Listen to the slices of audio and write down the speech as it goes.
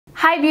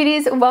Hi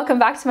beauties, welcome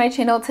back to my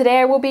channel. Today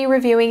I will be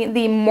reviewing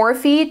the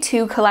Morphe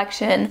 2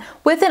 collection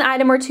with an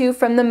item or two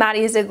from the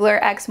Maddie Ziegler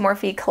x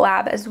Morphe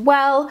collab as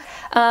well.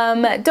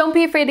 Don't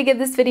be afraid to give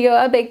this video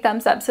a big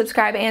thumbs up,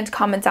 subscribe, and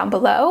comment down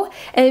below.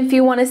 And if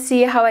you want to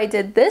see how I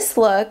did this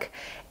look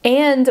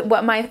and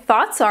what my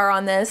thoughts are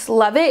on this,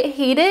 love it,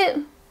 hate it,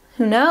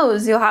 who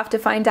knows? You'll have to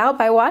find out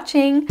by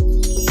watching.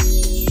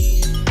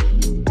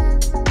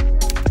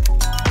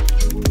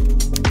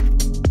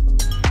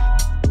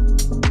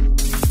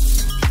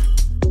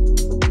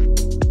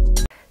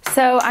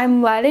 So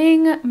I'm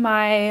letting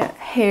my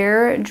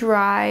hair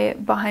dry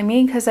behind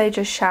me because I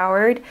just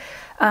showered,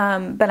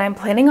 but I'm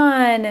planning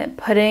on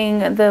putting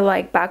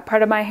the back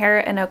part of my hair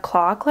in a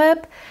claw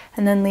clip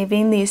and then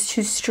leaving these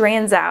two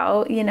strands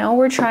out. You know,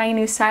 we're trying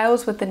new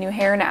styles with the new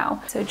hair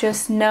now. So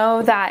just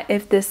know that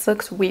if this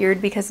looks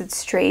weird because it's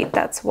straight,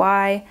 that's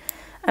why.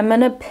 I'm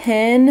gonna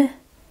pin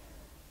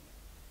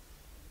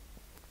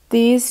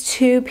these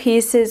two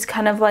pieces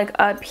kind of like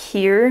up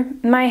here.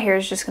 My hair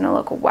is just gonna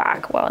look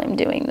whack while I'm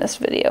doing this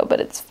video, but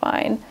it's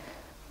fine,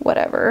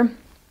 whatever.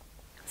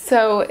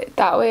 So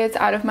that way it's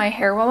out of my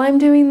hair while I'm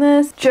doing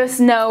this. Just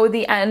know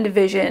the end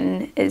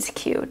vision is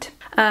cute.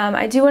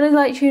 I do want to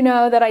let you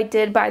know that I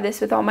did buy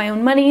this with all my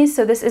own money,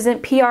 so this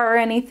isn't PR or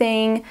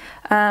anything.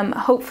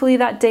 Hopefully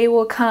that day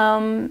will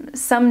come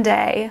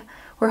someday.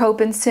 We're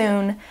hoping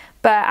soon.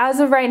 But as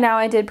of right now,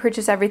 I did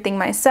purchase everything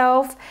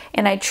myself,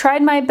 and I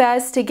tried my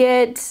best to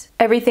get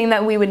everything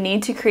that we would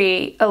need to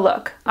create a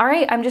look. All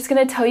right, I'm just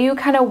gonna tell you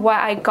kind of what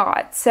I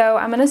got. So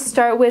I'm gonna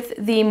start with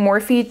the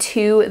Morphe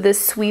 2, the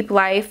Sweep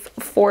Life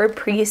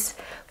four-piece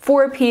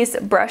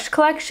brush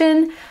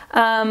collection.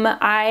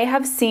 I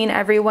have seen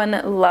everyone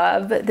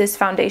love this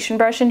foundation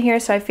brush in here,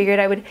 so I figured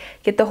I would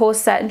get the whole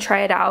set and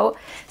try it out.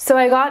 So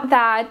I got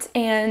that,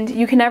 and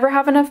you can never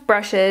have enough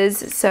brushes,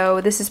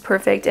 so this is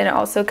perfect, and it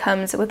also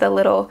comes with a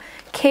little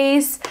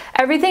case.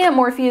 Everything at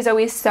Morphe is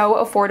always so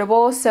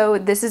affordable, so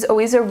this is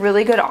always a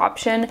really good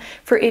option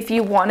for if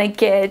you want to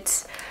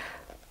get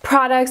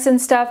products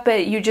and stuff,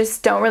 but you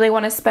just don't really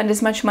want to spend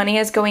as much money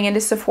as going into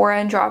Sephora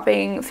and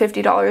dropping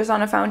 $50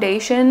 on a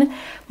foundation.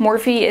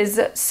 Morphe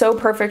is so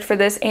perfect for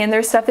this, and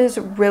their stuff is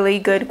really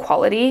good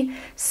quality,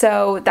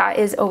 so that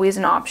is always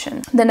an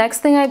option. The next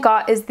thing I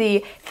got is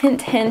the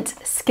Hint Hint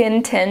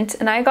Skin Tint,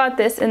 and I got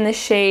this in the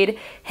shade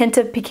Hint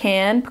of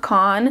Pecan.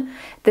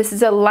 This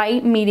is a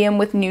light medium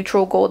with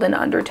neutral golden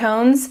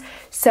undertones.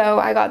 So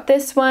I got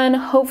this one.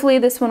 Hopefully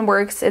this one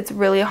works. It's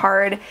really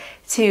hard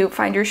to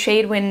find your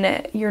shade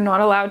when you're not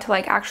allowed to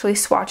actually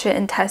swatch it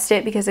and test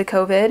it because of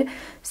COVID.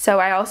 So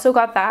I also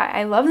got that.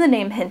 I love the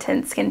name Hint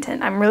Hint Skin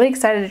Tint. I'm really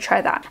excited to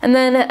try that. And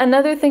then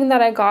another thing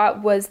that I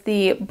got was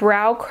the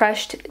Brow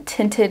Crushed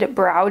Tinted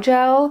Brow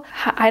Gel.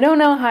 I don't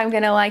know how I'm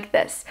gonna like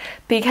this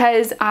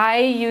because I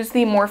use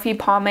the Morphe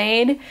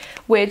pomade,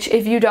 which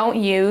if you don't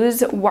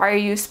use, why are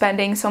you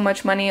spending so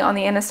much money on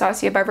the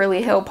Anastasia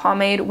Beverly Hills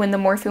pomade when the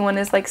Morphe one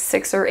is like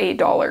 $6 or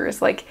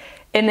 $8?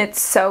 And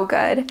it's so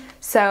good.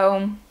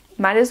 So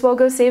might as well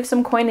go save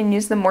some coin and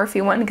use the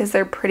Morphe one because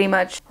they're pretty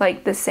much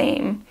the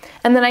same.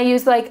 And then I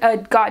use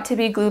a Got To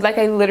Be Glued,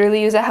 I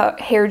literally use a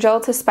hair gel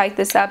to spike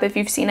this up. If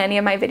you've seen any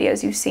of my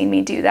videos, you've seen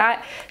me do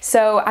that.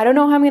 So I don't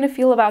know how I'm gonna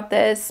feel about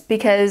this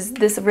because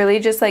this really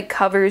just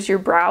covers your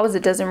brows.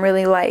 It doesn't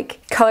really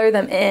color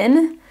them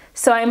in.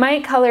 So I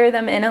might color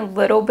them in a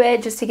little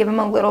bit just to give them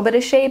a little bit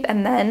of shape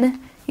and then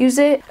use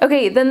it.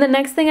 Okay, then the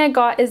next thing I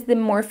got is the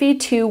Morphe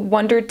 2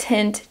 Wonder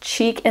Tint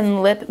Cheek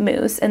and Lip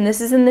Mousse, and this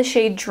is in the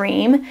shade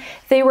Dream.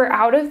 They were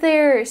out of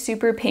their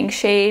super pink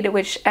shade,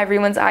 which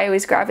everyone's eye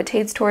always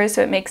gravitates towards,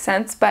 so it makes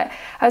sense, but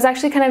I was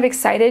actually kind of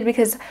excited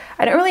because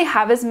I don't really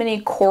have as many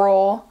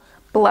coral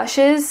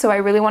blushes, so I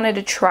really wanted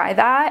to try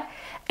that.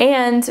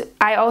 And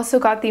I also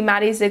got the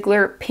Maddie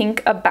Ziegler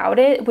Pink About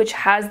It, which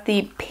has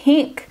the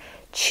pink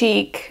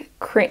cheek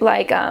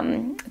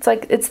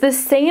it's the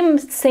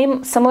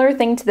same similar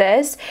thing to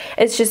this.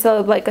 It's just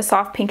a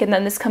soft pink, and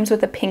then this comes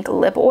with a pink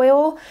lip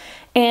oil,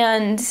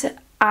 and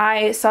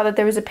I saw that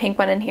there was a pink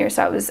one in here,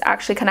 so I was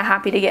actually kind of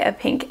happy to get a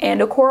pink and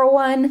a coral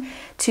one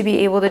to be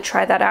able to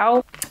try that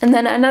out. And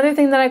then another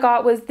thing that I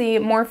got was the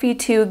Morphe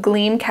 2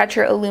 Gleam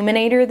Catcher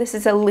Illuminator. This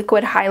is a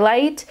liquid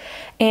highlight,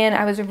 and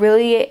I was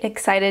really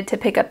excited to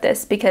pick up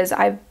this because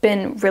I've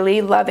been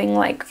really loving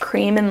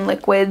cream and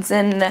liquids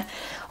and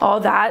all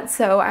that,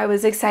 so I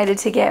was excited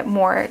to get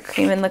more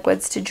cream and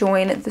liquids to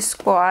join the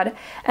squad.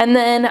 And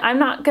then I'm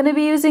not going to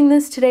be using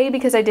this today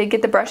because I did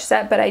get the brush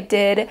set, but I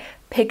did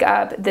pick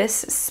up this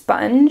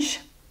sponge.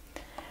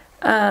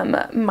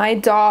 My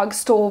dog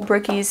stole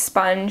Brookie's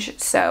sponge,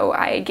 so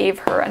I gave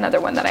her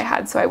another one that I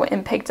had, so I went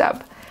and picked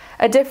up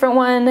a different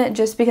one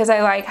just because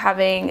I like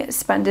having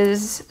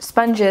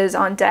sponges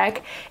on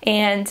deck.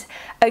 And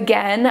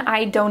again,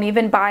 I don't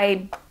even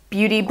buy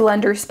beauty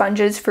blender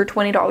sponges for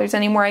 $20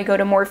 anymore. I go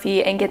to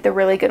Morphe and get the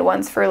really good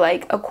ones for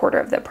a quarter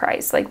of the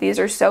price. These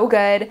are so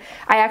good.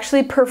 I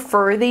actually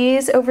prefer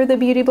these over the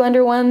beauty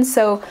blender ones,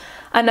 so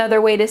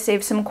another way to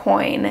save some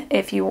coin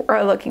if you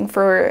are looking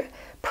for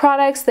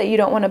products that you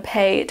don't want to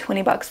pay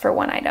 20 bucks for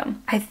one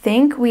item. I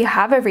think we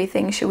have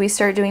everything. Should we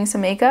start doing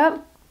some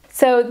makeup?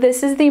 So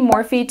this is the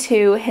Morphe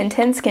 2 Hint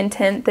Hint Skin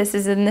Tint. This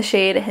is in the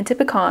shade Hinted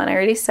Pecan. I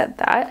already said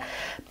that.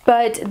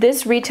 But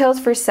this retails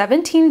for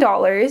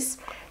 $17.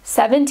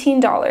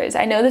 $17.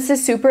 I know this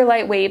is super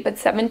lightweight, but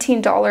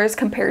 $17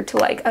 compared to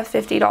like a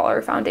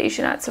 $50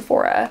 foundation at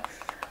Sephora.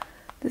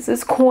 This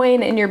is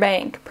coin in your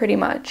bank, pretty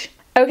much.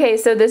 Okay,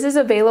 so this is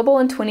available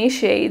in 20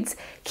 shades.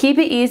 Keep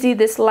it easy,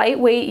 this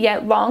lightweight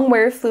yet long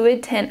wear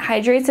fluid tint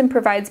hydrates and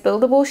provides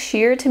buildable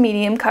sheer to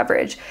medium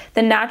coverage.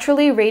 The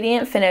naturally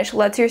radiant finish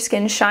lets your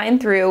skin shine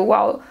through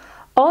while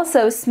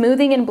also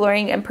smoothing and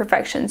blurring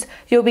imperfections.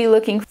 You'll be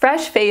looking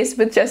fresh-faced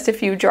with just a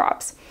few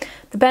drops.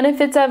 The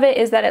benefits of it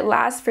is that it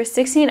lasts for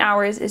 16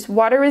 hours, is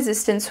water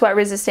resistant, sweat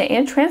resistant,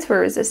 and transfer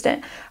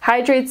resistant.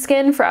 Hydrates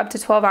skin for up to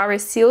 12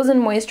 hours, seals in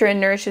moisture,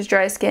 and nourishes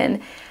dry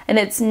skin. And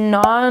it's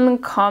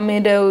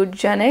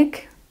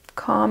non-comedogenic.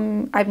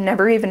 I've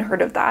never even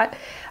heard of that.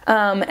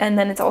 And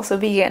then it's also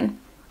vegan.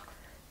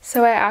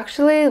 So I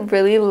actually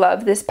really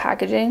love this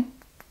packaging.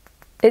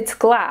 It's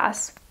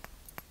glass.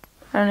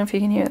 I don't know if you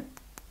can hear it.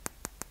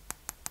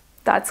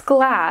 That's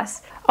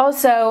glass.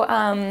 Also,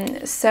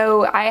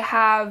 so I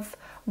have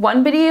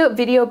one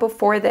video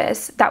before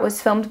this that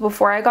was filmed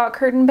before I got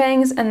curtain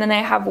bangs, and then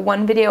I have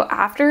one video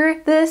after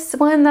this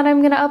one that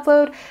I'm gonna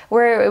upload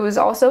where it was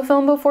also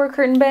filmed before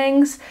curtain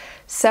bangs.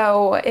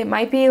 So it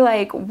might be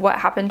like what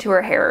happened to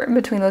her hair in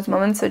between those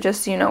moments, so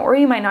just so you know, or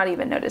you might not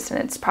even notice and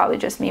it's probably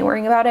just me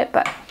worrying about it,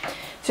 but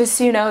just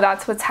so you know,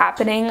 that's what's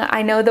happening.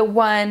 I know the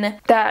one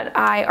that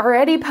I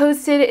already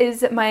posted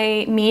is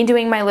me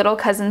doing my little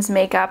cousin's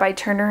makeup. I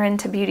turned her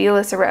into Beauty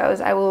Alyssa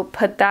Rose. I will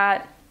put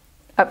that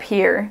up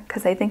here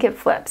because I think it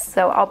flips.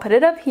 So I'll put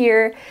it up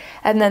here,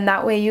 and then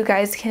that way you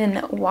guys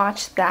can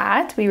watch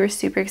that. We were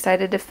super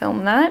excited to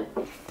film that.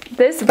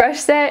 This brush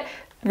set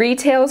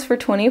retails for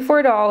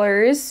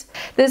 $24.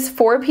 This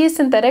 4-piece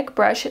synthetic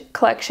brush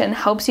collection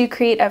helps you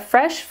create a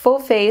fresh, full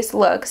face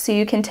look so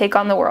you can take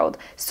on the world.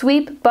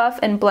 Sweep, buff,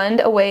 and blend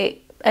your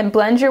way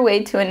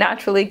to a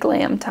naturally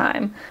glam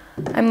time.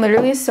 I'm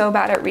literally so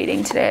bad at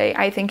reading today.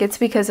 I think it's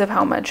because of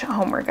how much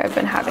homework I've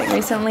been having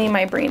recently.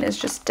 My brain is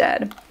just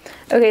dead.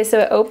 Okay, so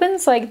it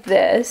opens like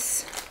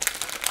this,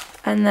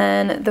 and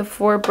then the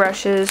 4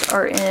 brushes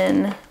are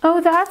in.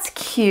 Oh, that's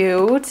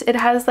cute. It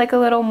has like a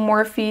little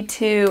Morphe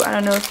too. I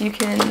don't know if you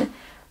can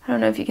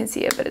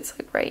see it, but it's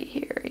like right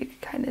here. You can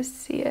kind of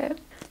see it.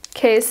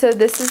 Okay, so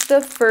this is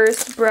the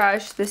first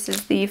brush. This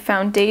is the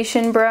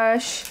foundation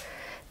brush.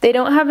 They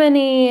don't have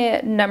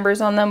any numbers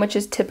on them, which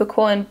is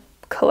typical in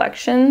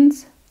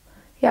collections.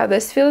 Yeah,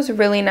 this feels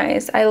really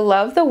nice. I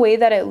love the way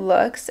that it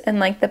looks and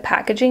like the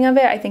packaging of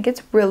it. I think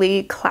it's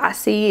really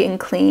classy and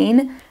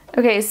clean.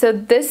 Okay, so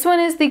this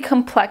one is the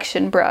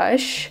complexion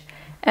brush,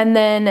 and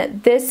then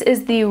this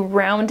is the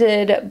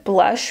rounded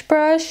blush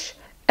brush,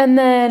 and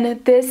then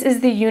this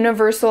is the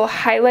universal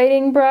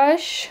highlighting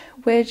brush,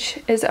 which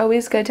is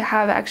always good to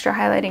have extra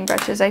highlighting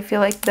brushes. I feel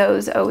like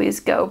those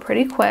always go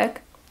pretty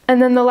quick. And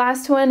then the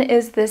last one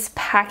is this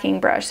packing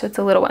brush, so it's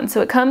a little one.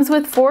 So it comes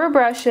with 4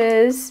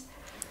 brushes,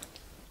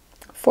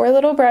 4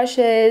 little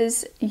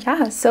brushes.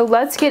 Yeah, so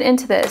let's get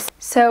into this.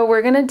 So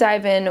we're gonna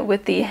dive in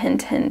with the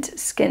Hint Hint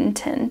Skin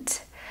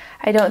Tint.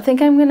 I don't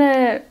think I'm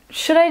gonna,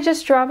 should I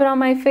just drop it on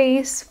my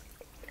face?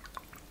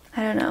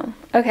 I don't know.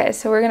 Okay,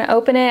 so we're gonna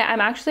open it. I'm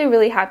actually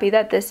really happy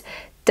that this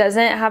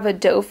doesn't have a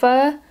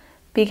dofa,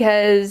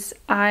 because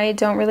I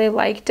don't really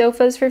like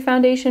dofas for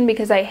foundation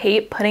because I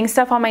hate putting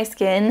stuff on my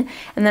skin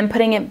and then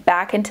putting it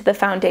back into the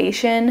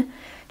foundation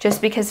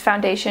just because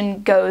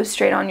foundation goes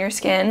straight on your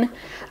skin.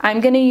 I'm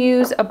gonna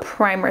use a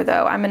primer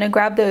though. I'm gonna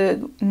grab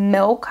the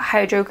Milk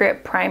Hydro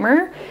Grip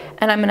Primer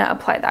and I'm gonna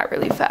apply that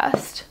really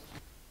fast.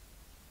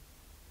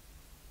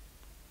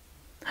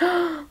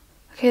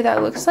 Okay,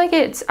 that looks like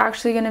it's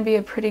actually gonna be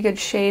a pretty good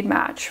shade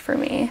match for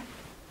me.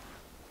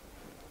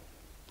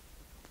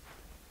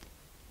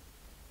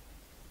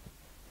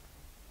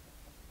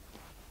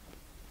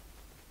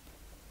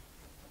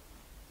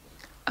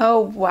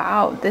 Oh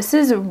wow, this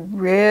is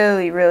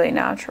really, really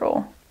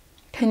natural.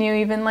 Can you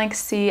even like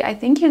see? I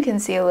think you can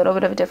see a little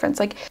bit of a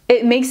difference. Like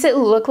it makes it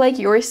look like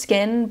your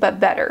skin, but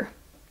better.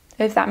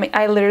 If that makes,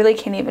 I literally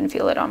can't even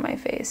feel it on my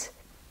face.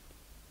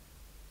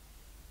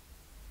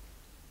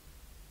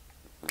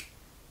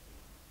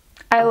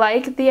 I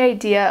like the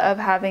idea of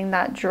having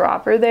that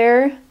dropper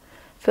there. I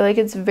feel like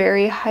it's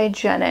very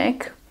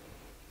hygienic,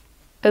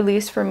 at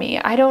least for me.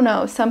 I don't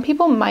know, some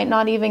people might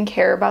not even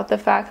care about the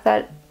fact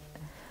that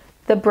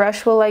the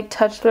brush will like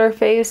touch their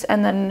face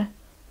and then,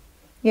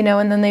 you know,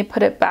 and then they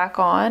put it back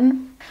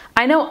on.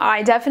 I know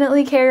I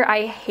definitely care.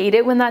 I hate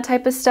it when that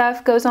type of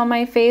stuff goes on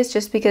my face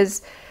just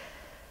because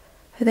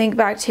I think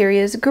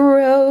bacteria is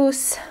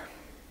gross.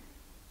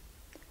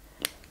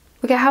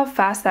 Look at how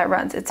fast that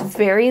runs. It's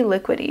very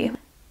liquidy.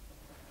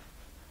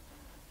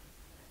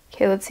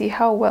 Okay, let's see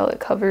how well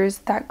it covers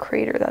that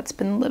crater that's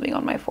been living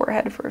on my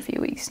forehead for a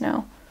few weeks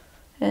now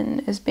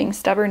and is being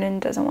stubborn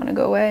and doesn't want to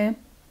go away.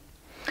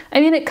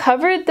 I mean, it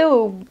covered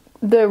the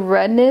the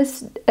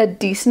redness a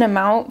decent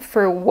amount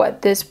for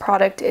what this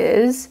product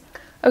is.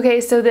 Okay,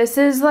 so this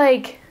is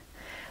like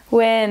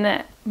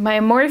when my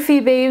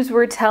Morphe babes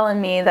were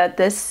telling me that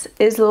this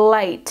is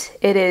light.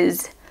 It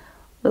is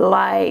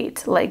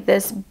light. Like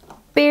this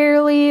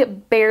barely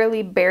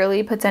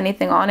puts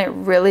anything on. It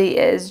really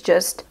is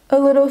just a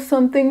little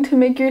something to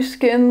make your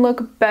skin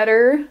look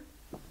better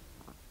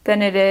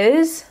than it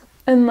is.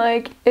 And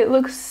like, it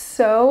looks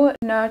so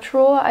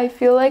natural. I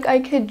feel like I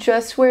could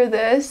just wear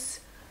this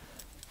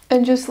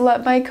and just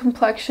let my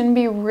complexion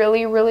be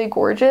really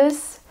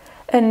gorgeous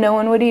and no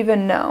one would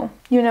even know.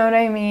 You know what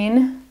I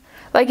mean?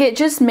 Like, it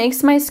just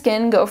makes my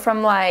skin go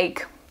from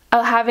like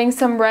having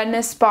some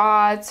redness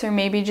spots or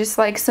maybe just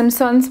like some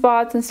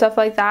sunspots and stuff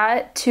like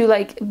that to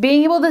like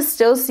being able to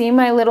still see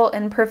my little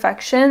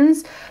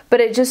imperfections, but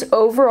it just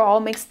overall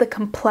makes the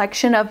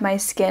complexion of my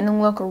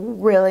skin look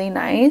really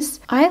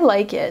nice. I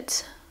like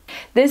it.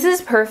 This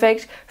is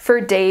perfect for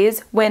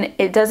days when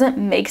it doesn't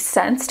make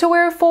sense to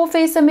wear a full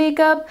face of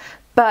makeup,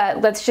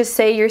 but let's just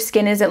say your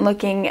skin isn't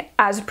looking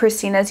as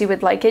pristine as you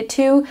would like it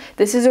to.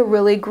 This is a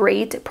really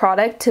great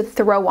product to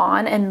throw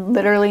on and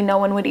literally no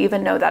one would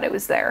even know that it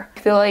was there. I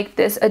feel like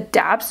this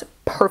adapts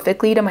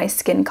perfectly to my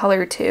skin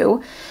color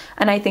too.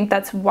 And I think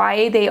that's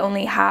why they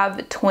only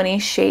have 20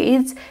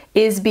 shades,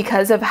 is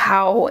because of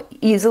how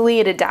easily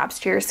it adapts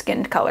to your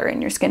skin color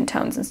and your skin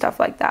tones and stuff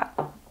like that.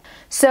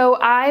 So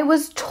I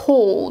was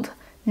told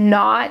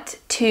not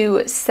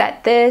to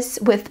set this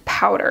with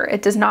powder.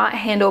 It does not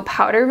handle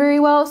powder very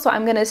well, so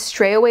I'm gonna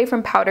stray away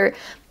from powder,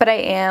 but I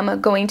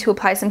am going to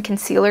apply some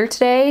concealer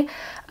today.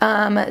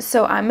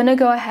 So I'm gonna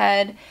go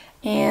ahead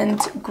and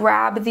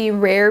grab the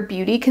Rare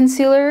Beauty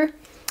concealer.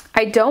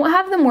 I don't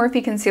have the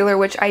Morphe concealer,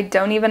 which I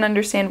don't even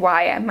understand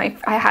why.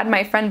 I had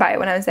my friend buy it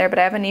when I was there, but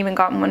I haven't even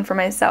gotten one for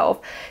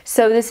myself.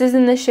 So this is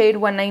in the shade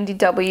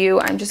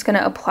 190W. I'm just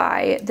gonna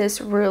apply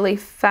this really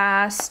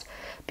fast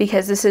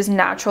because this is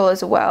natural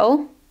as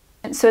well.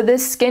 So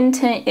this skin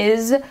tint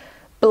is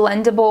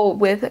blendable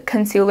with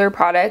concealer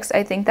products.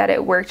 I think that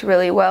it worked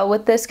really well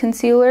with this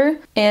concealer.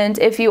 And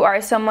if you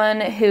are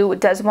someone who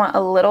does want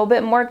a little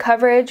bit more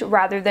coverage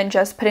rather than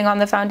just putting on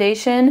the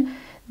foundation,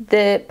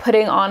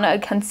 putting on a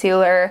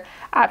concealer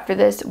after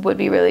this would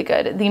be really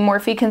good. The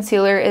Morphe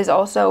concealer is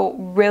also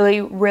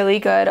really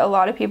good. A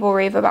lot of people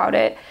rave about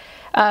it.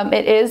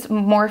 It is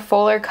more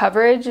fuller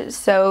coverage,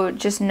 so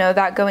just know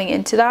that going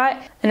into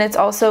that. And it's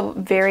also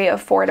very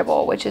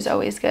affordable, which is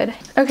always good.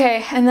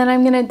 Okay, and then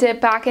I'm gonna dip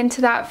back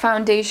into that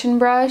foundation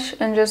brush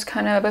and just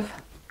kind of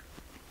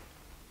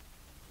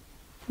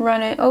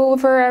run it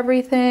over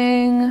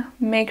everything,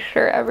 make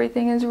sure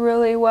everything is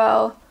really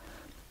well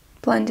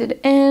blended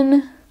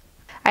in.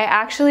 I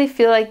actually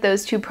feel like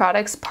those two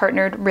products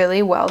partnered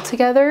really well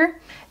together.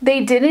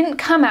 They didn't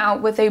come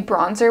out with a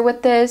bronzer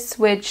with this,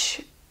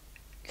 which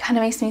kind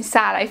of makes me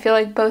sad. I feel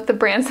like both the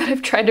brands that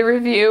I've tried to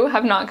review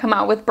have not come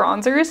out with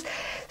bronzers.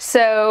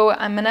 So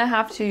I'm gonna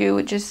have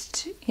to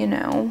just, you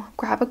know,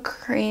 grab a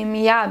cream.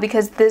 Yeah,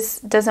 because this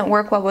doesn't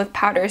work well with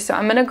powder. So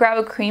I'm gonna grab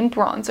a cream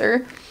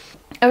bronzer.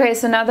 Okay,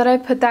 so now that I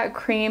put that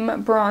cream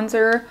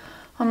bronzer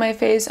on my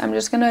face, I'm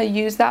just gonna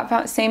use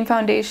that same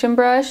foundation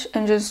brush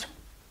and just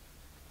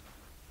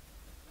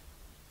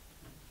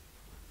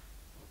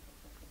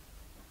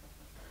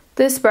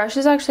this brush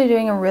is actually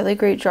doing a really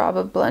great job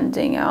of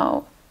blending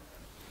out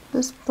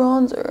this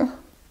bronzer.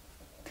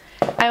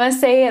 I must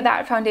say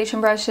that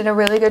foundation brush did a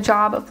really good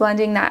job of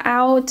blending that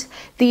out.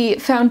 The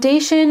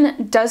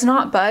foundation does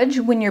not budge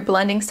when you're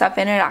blending stuff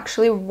in. It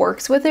actually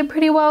works with it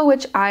pretty well,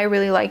 which I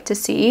really like to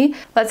see.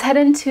 Let's head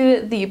into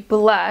the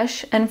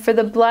blush. And for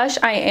the blush,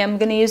 I am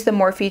going to use the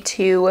Morphe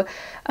 2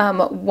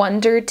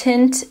 Wonder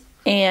Tint,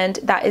 and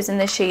that is in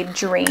the shade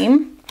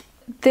Dream.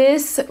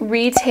 This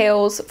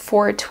retails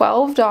for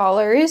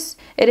 $12.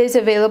 It is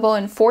available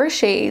in 4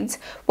 shades.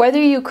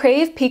 Whether you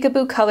crave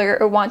peekaboo color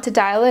or want to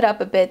dial it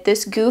up a bit,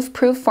 this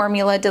goof-proof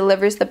formula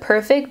delivers the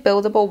perfect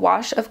buildable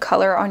wash of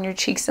color on your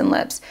cheeks and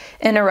lips.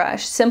 In a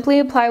rush, simply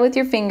apply with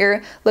your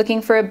finger,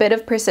 looking for a bit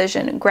of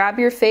precision. Grab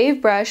your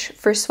fave brush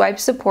for swipe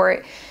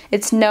support.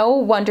 It's no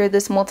wonder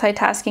this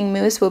multitasking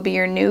mousse will be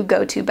your new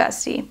go-to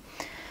bestie.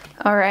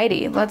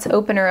 Alrighty, let's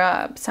open her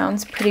up.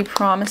 Sounds pretty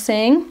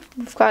promising.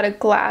 We've got a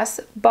glass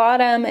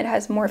bottom. It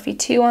has Morphe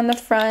 2 on the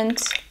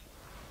front.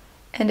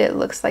 And it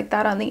looks like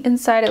that on the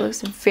inside. It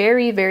looks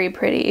very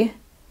pretty.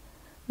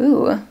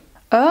 Ooh.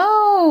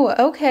 Oh,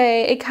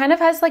 okay. It kind of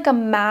has like a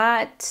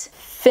matte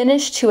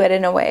finish to it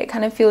in a way. It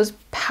kind of feels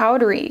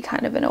powdery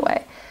kind of in a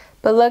way.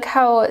 But look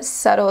how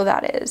subtle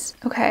that is.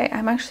 Okay,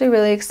 I'm actually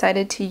really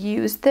excited to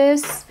use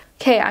this.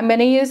 Okay, I'm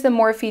gonna use the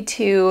Morphe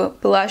 2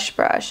 blush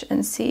brush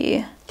and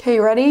see. Okay,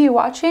 you ready? You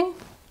watching?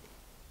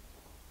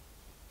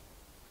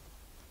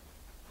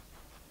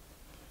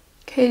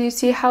 Okay, do you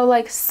see how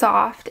like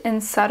soft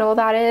and subtle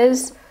that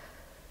is?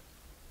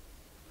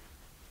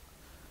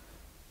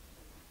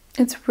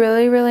 It's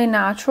really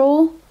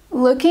natural.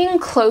 Looking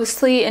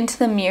closely into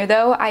the mirror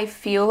though, I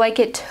feel like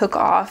it took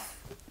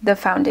off the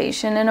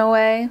foundation in a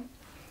way.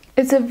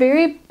 It's a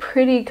very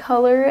pretty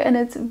color and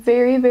it's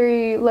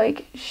very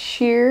like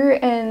sheer,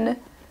 and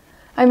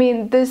I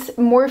mean, this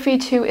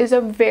Morphe too is a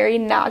very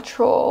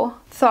natural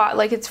thought.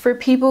 Like, it's for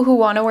people who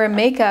want to wear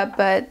makeup,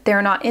 but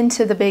they're not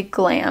into the big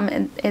glam,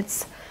 and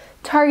it's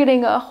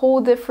targeting a whole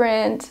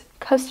different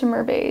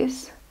customer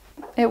base.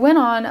 It went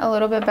on a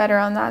little bit better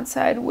on that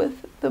side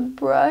with the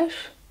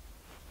brush.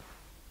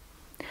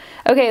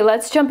 Okay,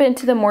 let's jump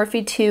into the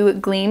Morphe 2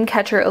 Gleam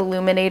Catcher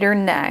Illuminator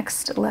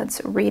next.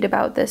 Let's read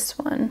about this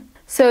one.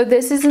 So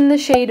this is in the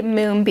shade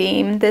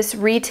Moonbeam. This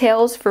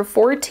retails for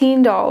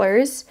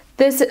 $14.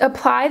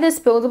 Apply this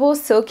buildable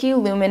silky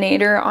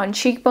illuminator on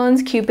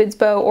cheekbones, cupid's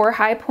bow, or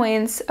high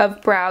points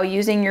of brow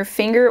using your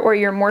finger or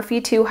your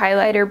Morphe 2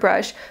 highlighter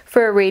brush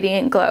for a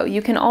radiant glow.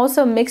 You can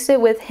also mix it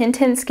with Hint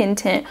Hint Skin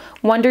Tint,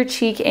 Wonder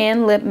Cheek,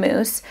 and Lip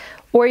Mousse,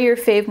 or your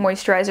fave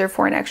moisturizer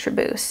for an extra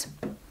boost.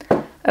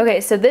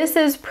 Okay, so this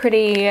is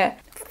pretty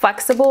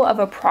flexible of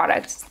a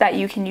product that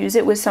you can use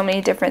it with so many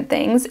different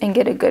things and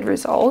get a good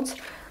result.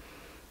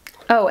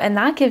 Oh, and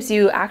that gives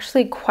you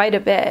actually quite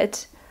a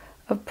bit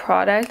of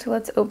product.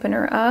 Let's open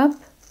her up.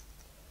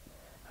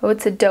 Oh,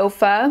 it's a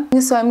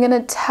dofa. So I'm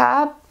gonna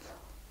tap.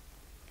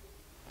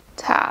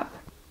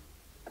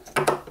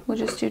 We'll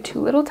just do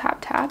 2 little tap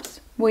taps.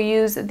 We'll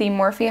use the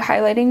Morphe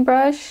highlighting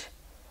brush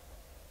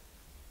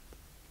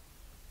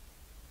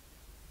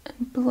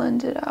and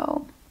blend it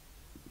out.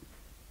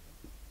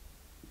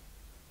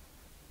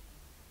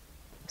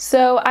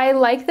 So I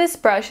like this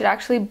brush. It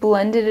actually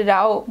blended it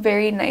out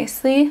very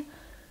nicely.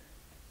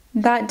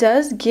 That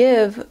does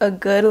give a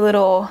good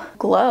little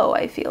glow,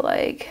 I feel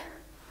like.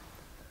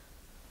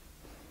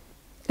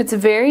 It's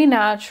very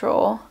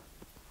natural,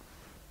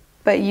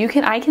 but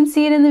I can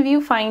see it in the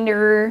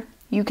viewfinder.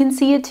 You can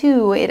see it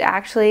too. It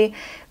actually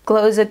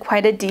glows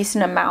quite a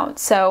decent amount.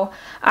 So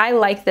I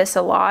like this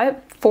a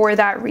lot for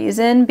that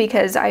reason,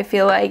 because I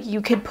feel like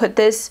you could put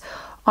this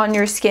on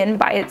your skin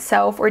by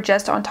itself or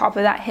just on top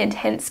of that Hint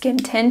Hint Skin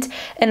Tint,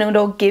 and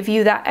it'll give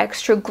you that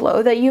extra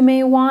glow that you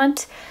may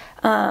want.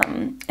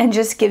 And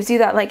just gives you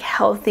that like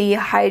healthy,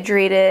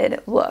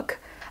 hydrated look.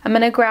 I'm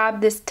gonna grab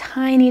this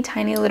tiny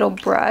little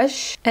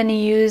brush and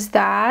use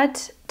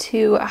that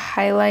to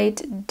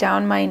highlight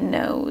down my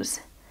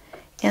nose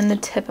and the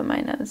tip of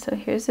my nose. So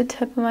here's the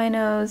tip of my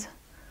nose.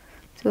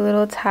 Do a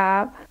little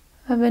tap.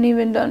 I haven't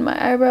even done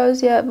my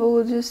eyebrows yet, but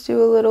we'll just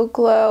do a little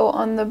glow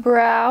on the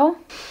brow.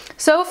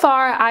 So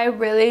far, I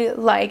really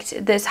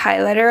liked this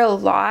highlighter a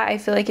lot. I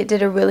feel like it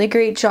did a really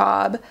great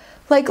job.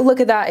 Like, look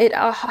at that. It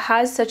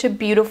has such a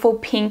beautiful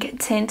pink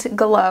tint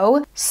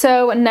glow.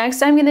 So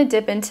next I'm gonna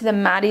dip into the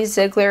Maddie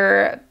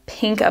Ziegler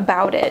Pink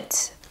About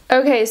It.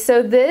 Okay,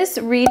 so this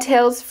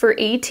retails for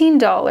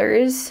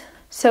 $18.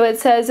 So it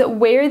says,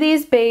 wear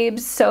these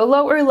babes,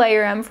 solo or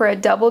layer them for a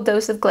double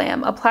dose of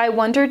glam. Apply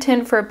Wonder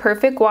Tint for a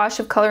perfect wash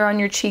of color on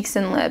your cheeks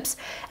and lips.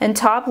 And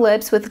top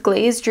lips with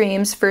Glazed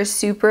Dreams for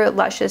super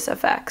luscious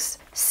effects.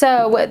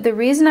 So the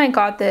reason I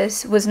got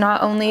this was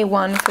not only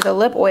one for the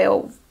lip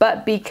oil,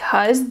 but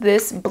because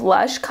this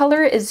blush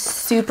color is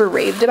super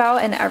raved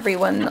about and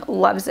everyone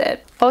loves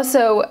it.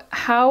 Also,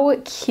 how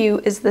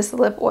cute is this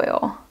lip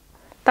oil?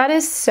 That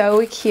is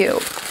so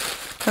cute.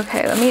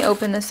 Okay, let me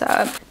open this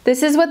up.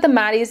 This is what the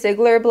Maddie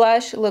Ziegler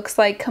blush looks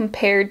like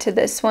compared to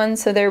this one.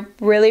 So they're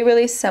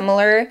really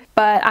similar,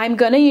 but I'm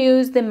gonna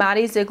use the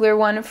Maddie Ziegler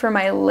one for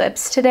my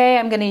lips today.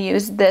 I'm gonna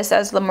use this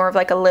as more of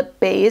like a lip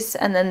base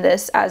and then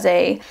this as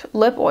a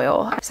lip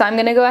oil. So I'm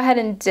gonna go ahead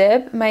and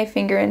dip my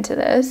finger into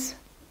this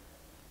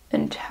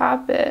and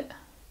tap it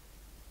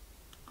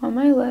on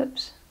my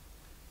lips.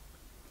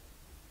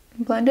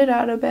 Blend it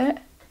out a bit.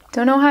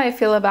 Don't know how I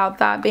feel about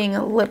that being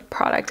a lip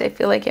product. I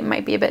feel like it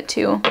might be a bit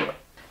too...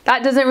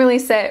 That doesn't really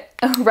sit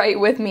right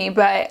with me,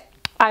 but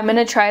I'm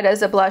gonna try it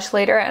as a blush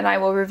later and I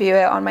will review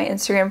it on my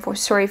Instagram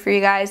story for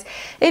you guys.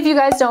 If you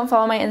guys don't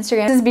follow my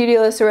Instagram, this is Beauty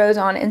Alyssa Rose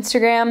on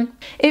Instagram.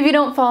 If you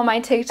don't follow my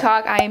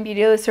TikTok, I am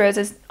Beauty Alyssa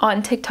Rose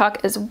on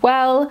TikTok as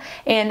well,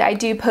 and I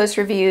do post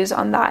reviews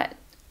on that.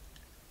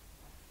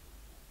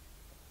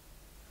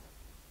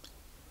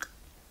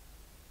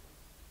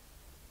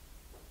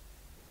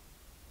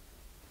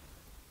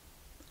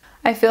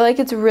 I feel like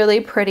it's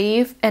really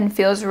pretty and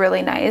feels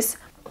really nice.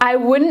 I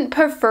wouldn't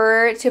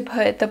prefer to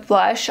put the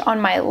blush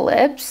on my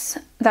lips.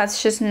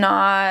 That's just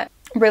not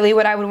really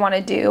what I would want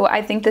to do.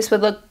 I think this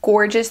would look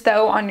gorgeous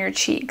though on your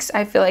cheeks.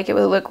 I feel like it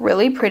would look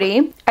really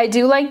pretty. I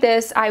do like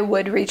this. I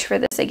would reach for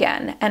this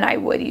again and I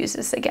would use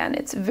this again.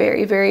 It's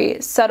very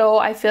subtle.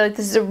 I feel like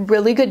this is a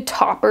really good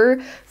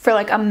topper for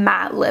like a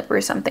matte lip or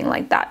something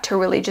like that to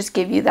really just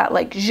give you that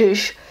like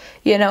zhuzh,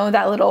 you know,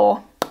 that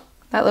little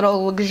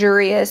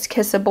luxurious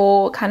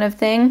kissable kind of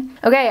thing.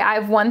 Okay, I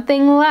have one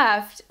thing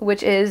left,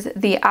 which is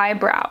the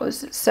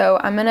eyebrows. So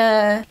I'm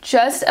gonna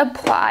just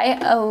apply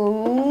a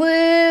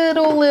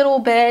little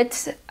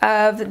bit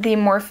of the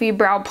Morphe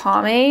brow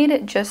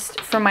pomade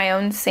just for my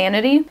own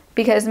sanity,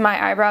 because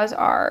my eyebrows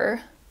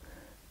are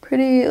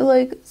pretty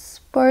like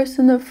sparse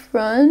in the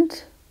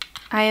front.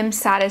 I am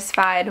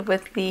satisfied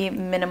with the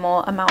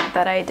minimal amount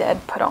that I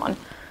did put on.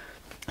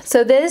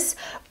 So this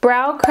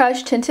Brow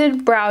Crush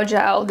Tinted Brow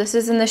Gel, this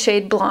is in the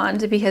shade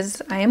Blonde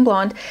because I am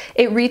blonde.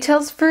 It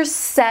retails for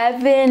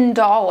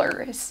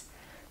 $7.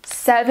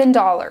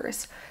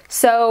 $7.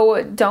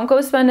 So don't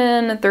go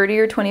spending 30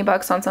 or 20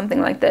 bucks on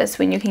something like this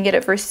when you can get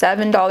it for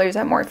 $7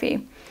 at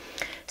Morphe.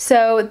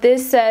 So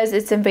this says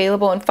it's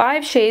available in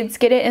 5 shades.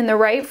 Get it in the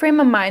right frame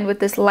of mind with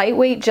this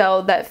lightweight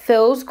gel that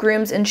fills,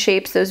 grooms, and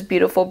shapes those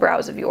beautiful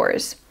brows of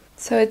yours.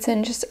 So it's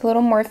in just a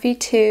little Morphe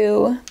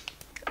 2.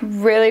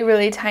 Really,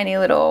 really tiny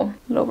little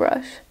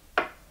brush.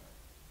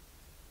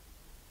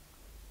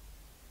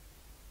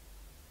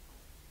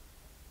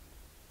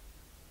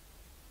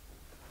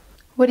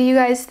 What do you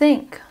guys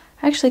think?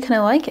 I actually kind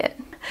of like it.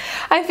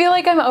 I feel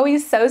like I'm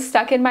always so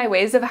stuck in my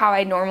ways of how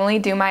I normally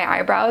do my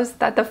eyebrows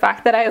that the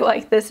fact that I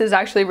like this is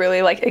actually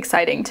really like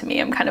exciting to me.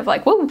 I'm kind of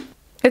like, whoa.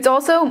 It's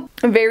also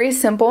very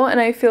simple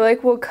and I feel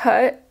like will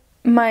cut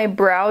my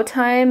brow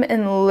time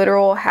in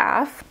literal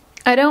half.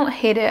 I don't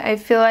hate it. I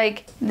feel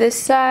like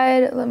this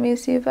side, let me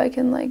see if I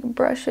can like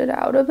brush it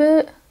out a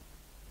bit.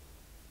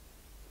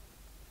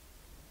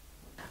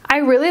 I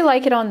really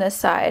like it on this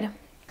side.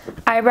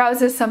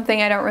 Eyebrows is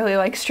something I don't really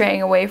like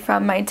straying away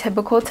from my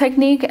typical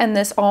technique, and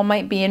this all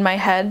might be in my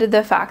head,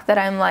 the fact that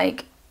I'm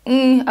like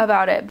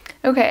about it.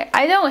 Okay,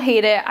 I don't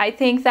hate it. I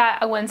think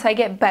that once I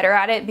get better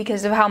at it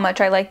because of how much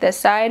I like this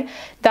side,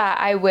 that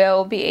I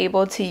will be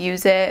able to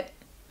use it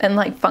and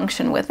like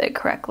function with it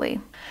correctly.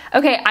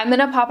 Okay, I'm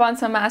gonna pop on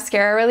some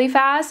mascara really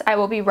fast. I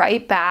will be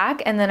right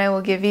back and then I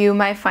will give you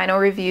my final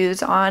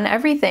reviews on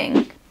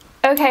everything.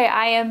 Okay,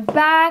 I am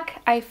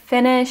back. I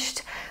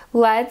finished.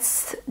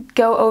 Let's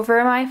go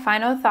over my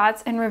final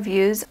thoughts and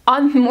reviews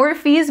on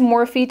Morphe's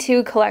Morphe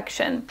 2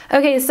 collection.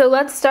 Okay, so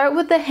let's start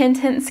with the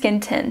Hint Skin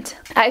Tint.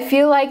 I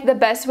feel like the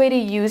best way to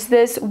use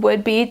this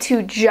would be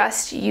to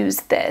just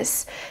use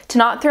this. To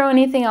not throw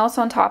anything else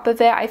on top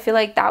of it, I feel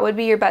like that would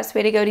be your best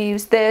way to go to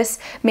use this.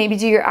 Maybe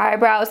do your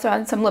eyebrows, throw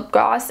on some lip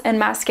gloss and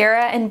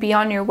mascara and be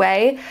on your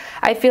way.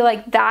 I feel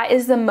like that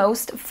is the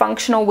most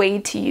functional way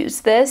to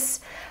use this.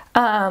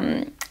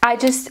 I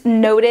just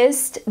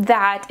noticed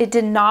that it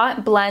did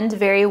not blend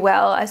very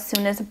well as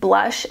soon as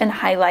blush and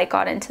highlight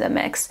got into the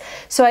mix.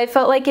 So I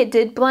felt like it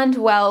did blend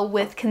well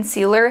with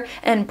concealer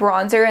and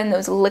bronzer and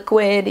those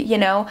liquid, you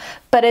know,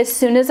 but as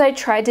soon as I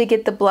tried to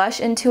get the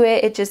blush into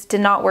it, it just did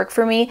not work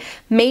for me.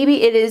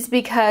 Maybe it is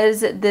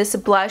because this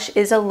blush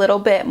is a little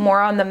bit more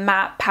on the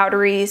matte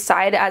powdery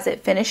side as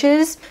it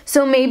finishes.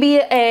 So maybe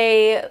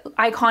a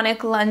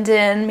Iconic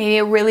London, maybe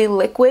a really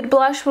liquid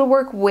blush would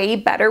work way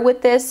better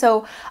with this.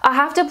 So I'll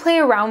have to play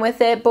around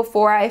with it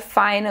before I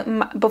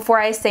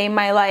say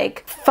my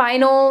like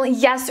final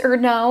yes or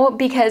no,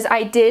 because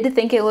I did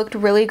think it looked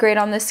really great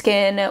on the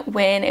skin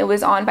when it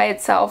was on by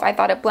itself. I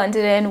thought it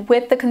blended in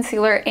with the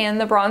concealer and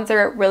the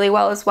bronzer really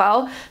well as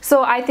well.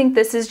 So I think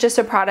this is just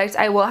a product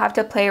I will have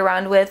to play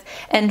around with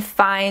and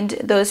find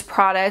those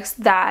products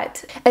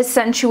that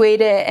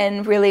accentuate it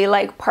and really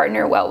like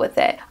partner well with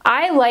it.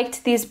 I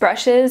liked these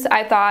brushes.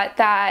 I thought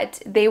that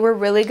they were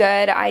really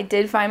good. I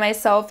did find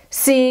myself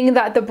seeing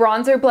that the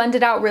bronzer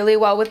blended out really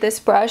well with this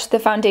brush. The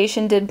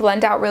foundation did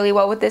blend out really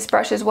well with this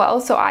brush as well.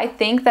 So I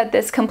think that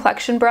this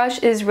complexion brush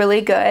is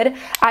really good.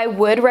 I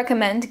would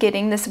recommend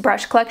getting this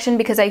brush collection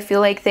because I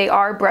feel like they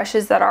are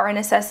brushes that are a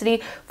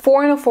necessity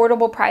for an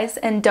affordable price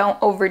and don't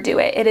overdo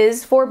it. It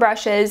is 4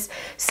 brushes.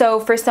 So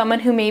for someone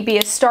who may be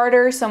a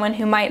starter, someone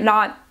who might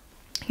not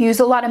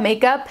use a lot of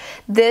makeup,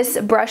 this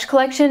brush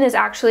collection is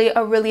actually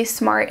a really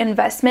smart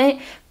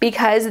investment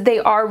because they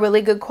are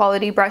really good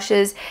quality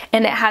brushes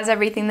and it has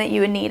everything that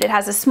you would need. It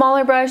has a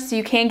smaller brush so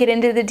you can get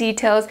into the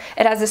details.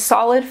 It has a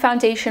solid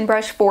foundation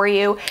brush for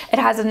you. It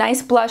has a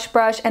nice blush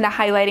brush and a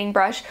highlighting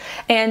brush,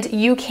 and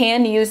you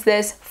can use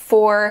this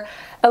for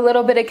a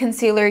little bit of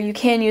concealer. You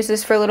can use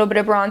this for a little bit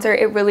of bronzer.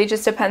 It really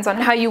just depends on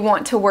how you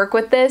want to work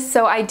with this.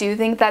 So I do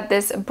think that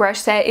this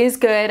brush set is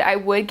good. I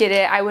would get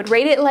it. I would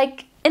rate it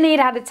like an 8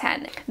 out of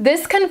 10.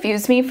 This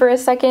confused me for a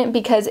second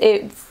because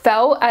it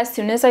felt, as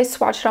soon as I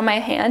swatched on my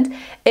hand,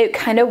 it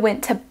kind of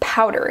went to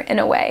powder in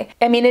a way.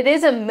 I mean, it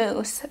is a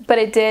mousse, but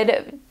it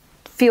did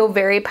feel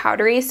very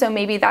powdery, so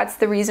maybe that's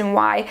the reason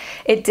why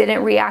it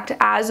didn't react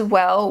as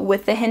well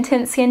with the Hint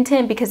Skin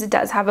Tint, because it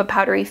does have a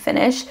powdery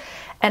finish.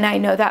 And I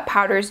know that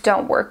powders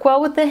don't work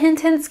well with the Hint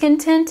Skin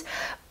Tint,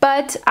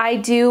 but I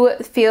do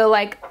feel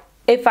like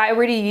if I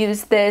were to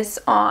use this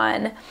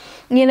on,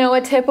 you know,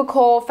 a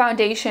typical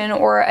foundation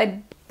or a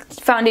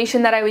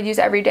foundation that I would use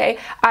every day,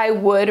 I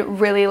would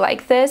really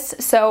like this.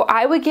 So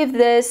I would give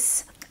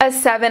this a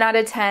 7 out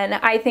of 10.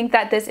 I think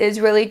that this is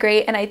really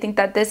great, and I think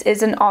that this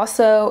is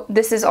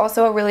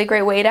also a really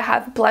great way to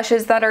have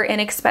blushes that are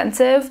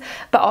inexpensive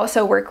but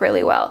also work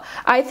really well.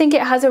 I think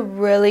it has a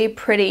really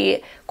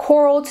pretty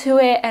coral to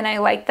it, and I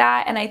like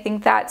that, and I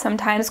think that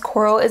sometimes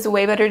coral is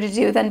way better to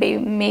do than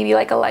maybe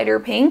like a lighter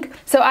pink.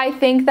 So I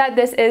think that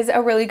this is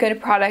a really good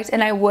product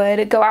and I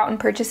would go out and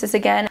purchase this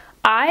again.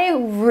 I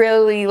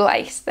really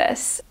liked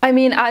this. I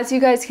mean, as you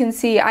guys can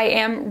see, I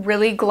am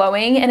really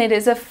glowing and it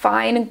is a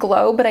fine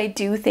glow, but I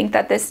do think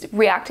that this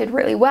reacted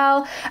really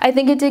well. I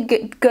think it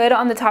did good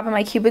on the top of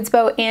my Cupid's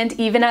bow and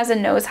even as a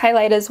nose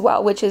highlight as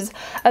well, which is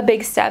a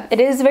big step. It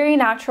is very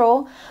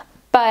natural,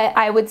 but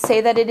I would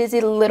say that it is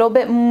a little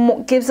bit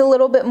more, gives a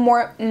little bit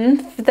more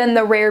oomph than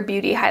the Rare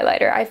Beauty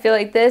highlighter. I feel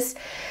like this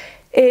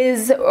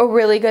is a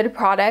really good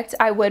product.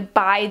 I would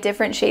buy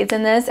different shades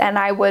in this, and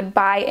I would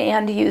buy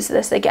and use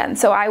this again.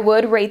 So I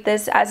would rate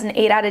this as an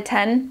 8 out of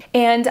 10.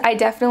 And I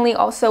definitely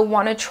also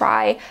want to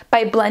try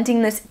by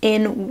blending this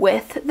in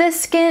with the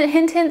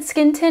hint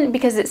skin tint,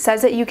 because it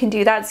says that you can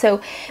do that.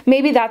 So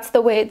maybe that's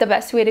the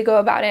best way to go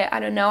about it. I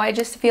don't know. I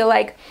just feel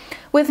like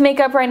with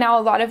makeup right now,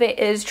 a lot of it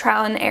is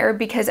trial and error,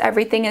 because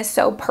everything is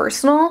so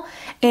personal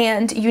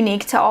and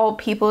unique to all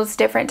people's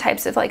different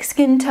types of like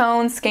skin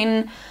tones,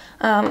 skin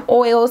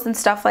oils and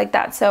stuff like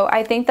that. So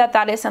I think that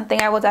that is something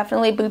I will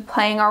definitely be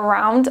playing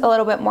around a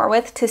little bit more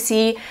with to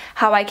see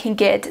how I can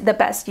get the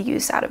best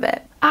use out of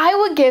it. I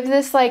would give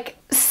this like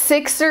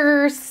 6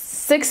 or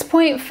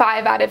 6.5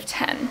 out of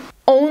 10,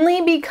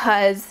 only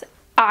because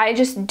I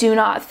just do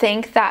not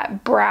think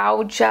that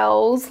brow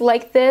gels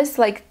like this,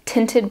 like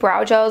tinted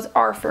brow gels,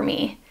 are for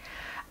me.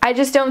 I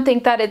just don't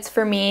think that it's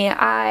for me.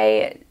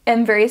 I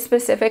am very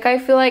specific, I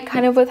feel like,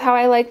 kind of with how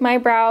I like my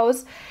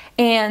brows.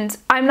 And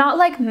I'm not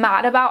like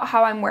mad about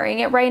how I'm wearing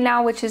it right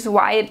now, which is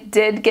why it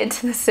did get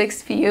to the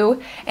 6th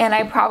view, and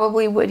I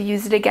probably would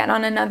use it again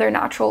on another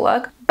natural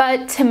look.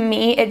 But to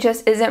me, it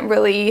just isn't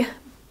really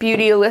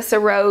Beauty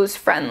Alyssa Rose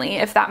friendly,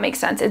 if that makes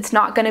sense. It's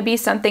not going to be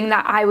something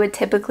that I would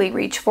typically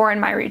reach for in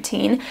my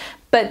routine.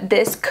 But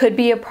this could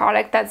be a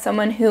product that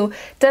someone who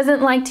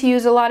doesn't like to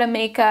use a lot of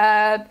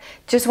makeup,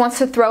 just wants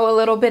to throw a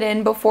little bit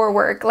in before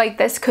work, like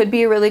this could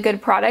be a really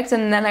good product,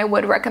 and then I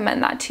would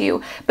recommend that to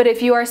you. But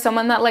if you are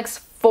someone that likes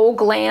full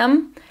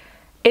glam,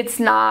 it's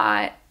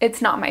not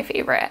my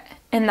favorite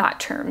in that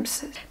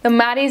terms. The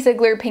Maddie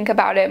Ziegler Pink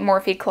About It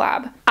Morphe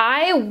collab.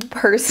 I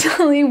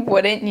personally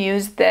wouldn't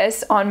use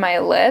this on my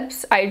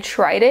lips. I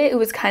tried it. It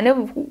was kind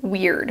of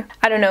weird.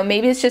 I don't know,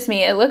 maybe it's just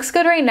me. It looks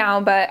good right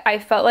now, but I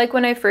felt like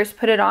when I first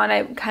put it on,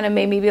 it kind of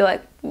made me be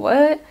like,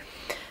 what?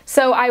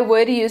 So I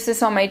would use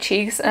this on my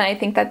cheeks, and I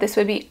think that this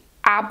would be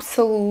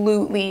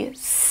absolutely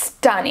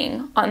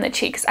stunning on the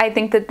cheeks. I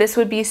think that this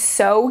would be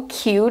so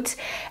cute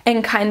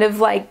and kind of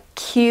like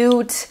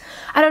cute.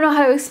 I don't know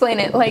how to explain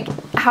it, like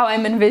how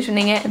I'm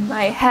envisioning it in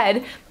my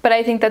head, but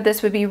I think that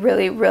this would be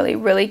really, really,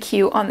 really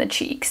cute on the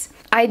cheeks.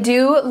 I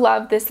do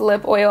love this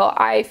lip oil.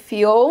 I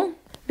feel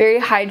very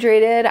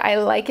hydrated. I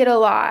like it a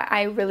lot.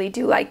 I really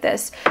do like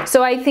this.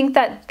 So I think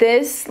that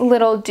this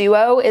little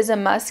duo is a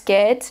must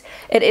get.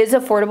 It is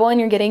affordable and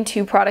you're getting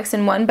 2 products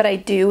in one, but I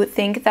do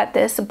think that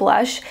this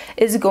blush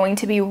is going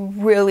to be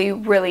really,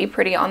 really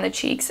pretty on the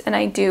cheeks, and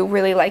I do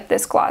really like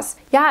this gloss.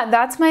 Yeah,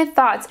 that's my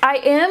thoughts. I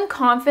am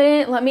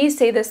confident. Let me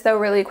say this though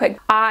really quick.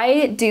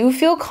 I do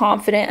feel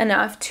confident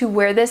enough to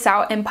wear this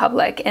out in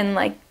public and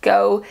like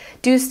go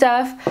do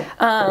stuff.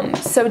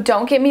 So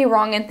don't get me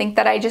wrong and think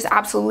that I just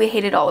absolutely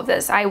hated all of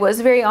this. I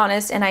was very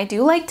honest, and I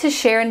do like to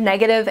share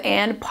negative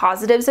and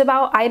positives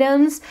about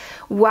items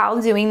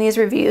while doing these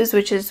reviews,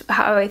 which is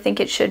how I think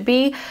it should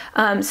be.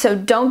 So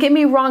don't get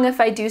me wrong, if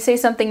I do say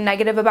something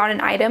negative about an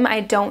item,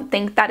 I don't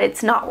think that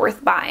it's not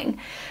worth buying.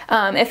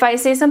 If I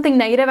say something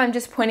negative, I'm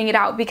just pointing it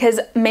out, because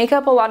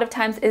makeup a lot of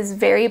times is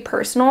very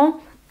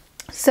personal.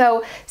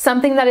 So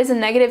something that is a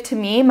negative to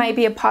me might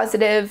be a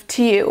positive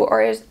to you,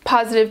 or is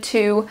positive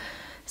to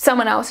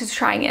someone else who's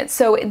trying it.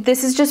 So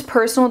this is just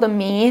personal to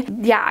me.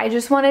 Yeah, I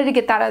just wanted to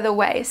get that out of the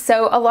way.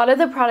 So a lot of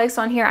the products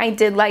on here I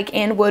did like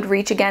and would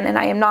reach again, and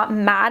I am not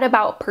mad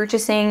about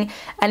purchasing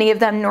any of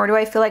them, nor do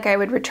I feel like I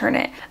would return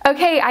it.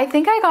 Okay, I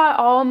think I got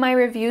all my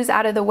reviews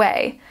out of the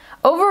way.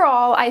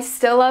 Overall, I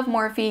still love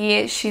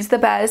Morphe. She's the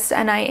best,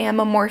 and I am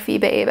a Morphe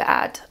babe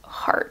at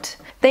heart.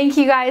 Thank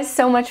you guys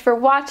so much for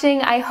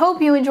watching. I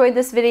hope you enjoyed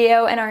this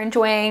video and are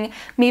enjoying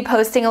me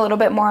posting a little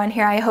bit more on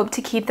here. I hope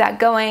to keep that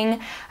going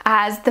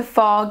as the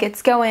fall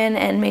gets going,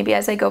 and maybe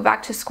as I go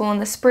back to school in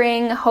the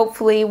spring.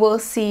 Hopefully we'll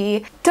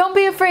see. Don't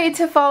be afraid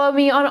to follow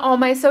me on all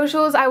my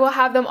socials. I will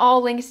have them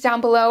all linked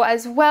down below,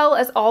 as well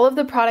as all of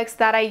the products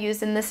that I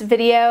used in this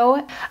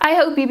video. I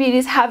hope you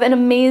beauties have an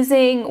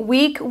amazing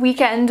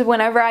weekend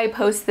whenever I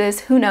post this,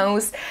 who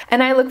knows.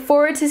 And I look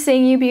forward to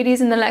seeing you beauties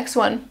in the next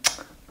one.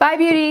 Bye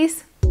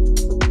beauties!